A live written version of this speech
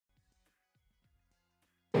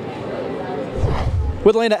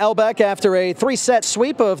With Helena Elbaek after a 3-set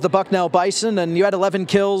sweep of the Bucknell Bison, and you had 11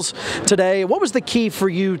 kills today. What was the key for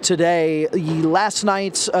you today? Last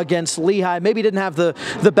night against Lehigh maybe didn't have the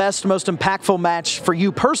best, most impactful match for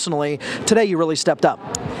you personally. Today you really stepped up.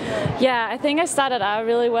 Yeah, I think I started out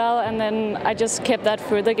really well, and then I just kept that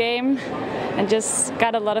through the game and just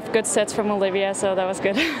got a lot of good sets from Olivia, so that was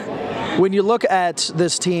good. When you look at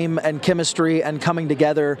this team and chemistry and coming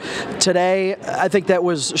together today, I think that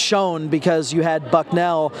was shown because you had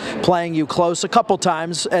Bucknell playing you close a couple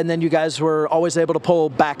times, and then you guys were always able to pull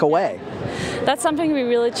back away. That's something we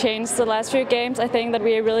really changed the last few games. I think that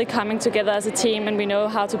we are really coming together as a team, and we know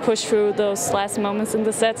how to push through those last moments in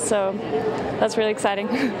the sets, so that's really exciting.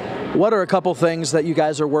 What are a couple things that you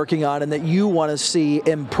guys are working on and that you want to see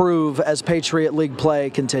improve as Patriot League play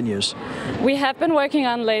continues? We have been working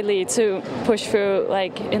on lately to push through,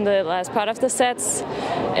 like in the last part of the sets,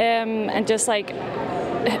 and just like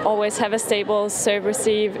always have a stable serve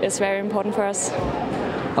receive is very important for us.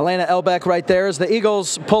 Helena Elbaek right there as the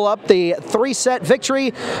Eagles pull up the 3-set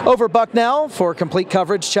victory over Bucknell. For complete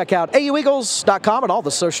coverage, check out aueagles.com and all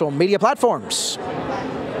the social media platforms.